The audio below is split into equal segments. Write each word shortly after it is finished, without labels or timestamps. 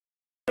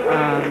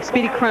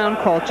Speedy Crown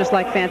colt, just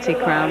like Fancy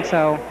Crown.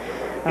 So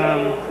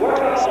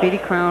Speedy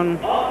Crown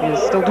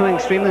is still doing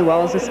extremely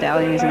well as a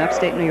stallion. He's in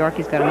upstate New York.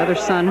 He's got another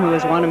son who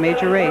has won a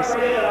major race,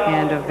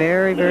 and a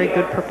very, very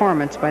good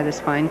performance by this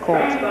fine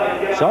colt.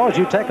 So as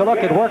you take a look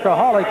at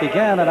Workaholic,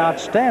 again, an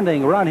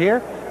outstanding run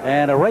here.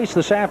 And a race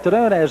this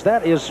afternoon, as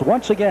that is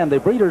once again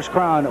the Breeders'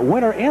 Crown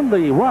winner in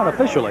the run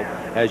officially.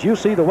 As you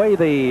see the way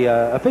the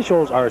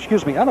unofficial,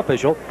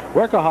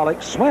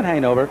 Workaholic, Sven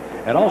Hanover,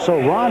 and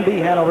also Ron B.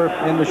 Hanover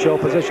in the show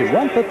position.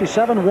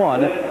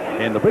 157-1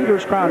 in the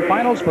Breeders' Crown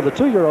finals for the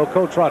 2-year-old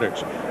coach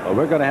Trotters. Well,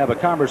 we're going to have a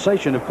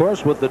conversation, of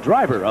course, with the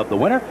driver of the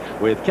winner,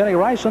 with Kenny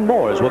Rice and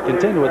more, as we'll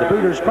continue with the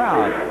Breeders'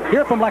 Crown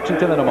here from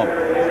Lexington in a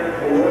moment.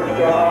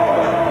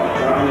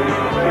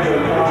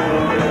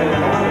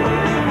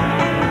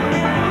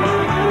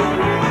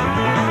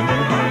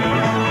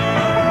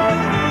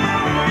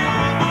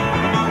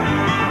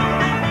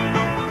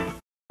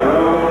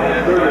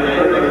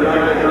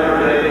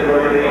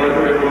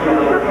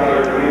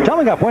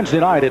 Coming up Wednesday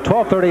night at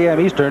 12:30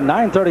 a.m. Eastern,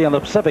 9:30 on the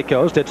Pacific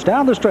Coast, it's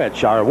Down the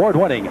Stretch, our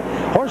award-winning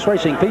horse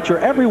racing feature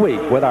every week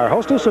with our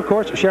hostess, of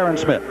course, Sharon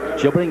Smith.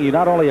 She'll bring you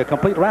not only a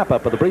complete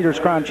wrap-up of the Breeders'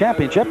 Crown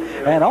Championship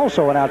and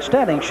also an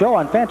outstanding show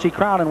on Fancy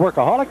Crown and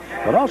Workaholic,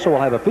 but also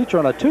we'll have a feature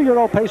on a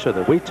 2-year-old pacer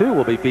that we, too,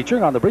 will be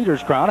featuring on the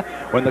Breeders' Crown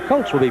when the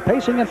colts will be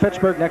pacing in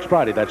Pittsburgh next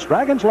Friday. That's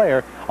Dragon's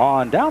Lair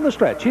on Down the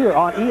Stretch here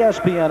on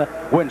ESPN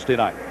Wednesday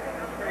night.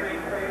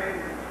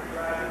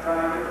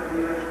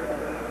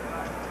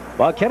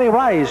 Well, Kenny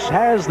Rice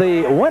has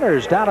the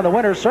winners down in the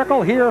winner's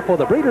circle here for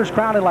the Breeders'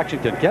 Crown in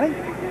Lexington. Kenny?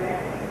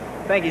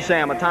 Thank you,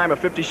 Sam. A time of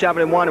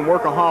 57-1, and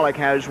Workaholic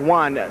has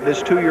won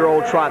this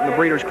 2-year-old trot in the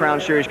Breeders' Crown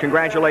Series.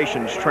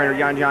 Congratulations, trainer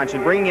Jan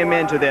Johnson, bringing him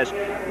into this.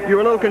 You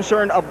were a little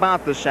concerned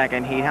about the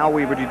second heat. How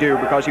would you do?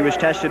 Because he was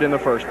tested in the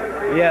first.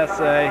 Yes,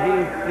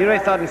 he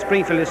raced out in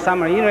Springfield this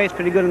summer. He raced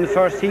pretty good in the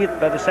first heat,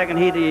 but the second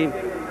heat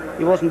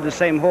he wasn't the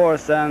same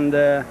horse. And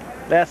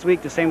last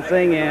week the same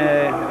thing.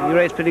 He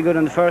raced pretty good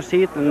in the first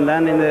heat, and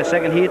then in the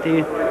second heat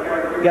he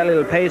got a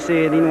little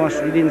pacey. He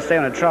didn't stay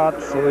on a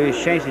trot, so he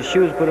changed his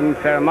shoes, put a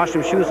pair of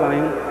mushroom shoes on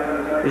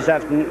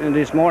him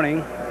this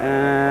morning,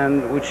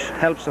 and which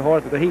helps the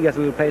horse because he gets a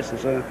little pacey.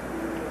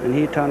 And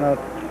he turned out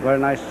very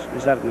nice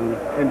this afternoon.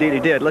 Indeed he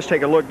did. Let's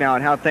take a look now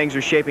at how things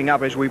are shaping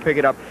up as we pick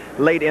it up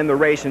late in the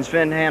race. And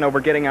Sven Hanover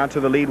getting out to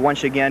the lead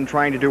once again,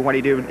 trying to do what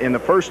he did in the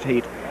first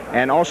heat.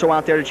 And also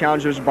out there to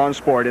challenge his Bon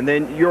Sport. And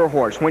then your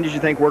horse. When did you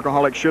think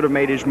Workaholic should have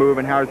made his move,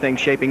 and how are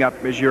things shaping up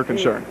as you're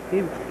concerned?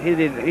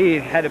 He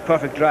had a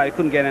perfect drive. He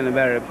couldn't get any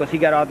better because he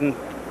got out and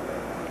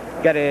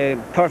got a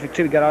perfect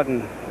trip, got out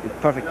in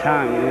perfect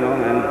time,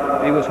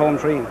 and he was home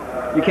free.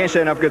 You can't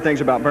say enough good things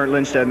about Bernd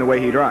Lindstedt and the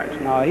way he drives.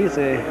 No,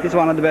 he's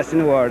one of the best in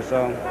the world,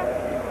 so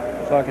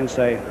that's all I can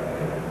say.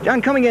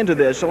 John, coming into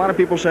this, a lot of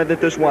people said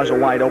that this was a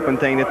wide open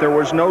thing, that there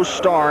was no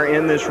star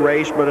in this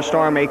race, but a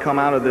star may come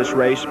out of this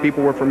race.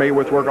 People were familiar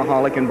with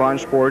Workaholic and Bon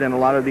Sport, and a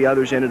lot of the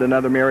others in it,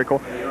 Another Miracle.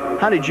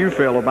 How did you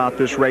feel about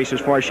this race as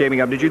far as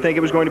shaping up? Did you think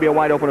it was going to be a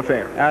wide open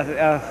affair?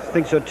 I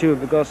think so too,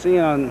 because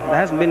there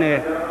hasn't been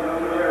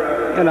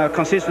a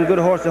consistent good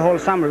horse the whole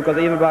summer because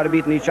everybody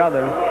beating each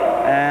other.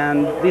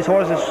 And these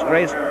horses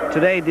raced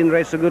today, didn't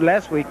race so good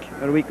last week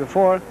or the week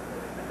before,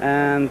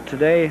 and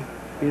today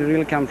he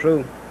really come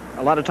through.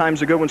 A lot of times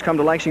the good ones come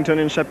to Lexington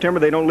in September.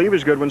 They don't leave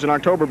as good ones in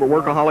October, but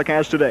Workaholic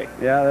has today.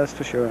 Yeah, that's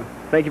for sure.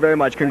 Thank you very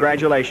much.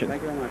 Congratulations.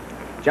 Thank you very much.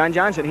 John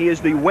Johnson, he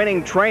is the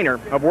winning trainer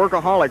of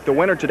Workaholic, the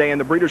winner today in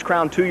the Breeders'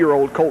 Crown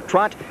 2-year-old colt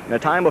trot in a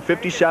time of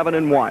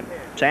 57-1.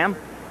 Sam?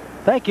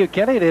 Thank you,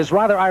 Kenny. It is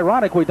rather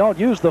ironic we don't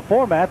use the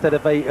format that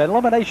if an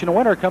elimination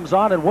winner comes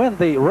on and win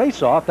the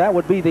race-off, that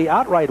would be the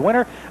outright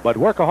winner. But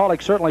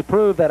Workaholic certainly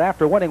proved that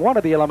after winning one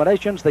of the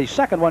eliminations, the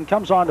second one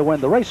comes on to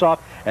win the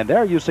race-off. And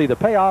there you see the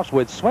payoffs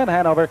with Sven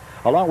Hanover,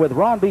 along with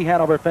Ron B.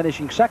 Hanover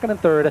finishing second and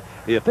third.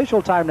 The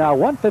official time now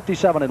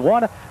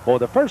 157-1 for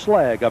the first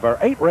leg of our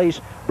 8-race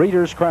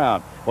Breeders'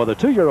 Crown for the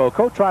 2-year-old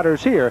colt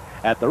trotters here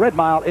at the Red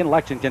Mile in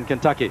Lexington,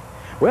 Kentucky.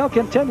 We'll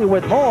continue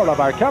with more of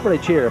our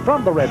coverage here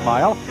from the Red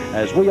Mile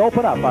as we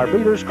open up our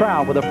Breeders'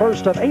 Crown with the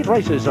first of 8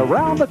 races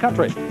around the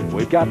country.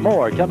 We've got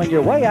more coming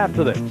your way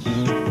after this.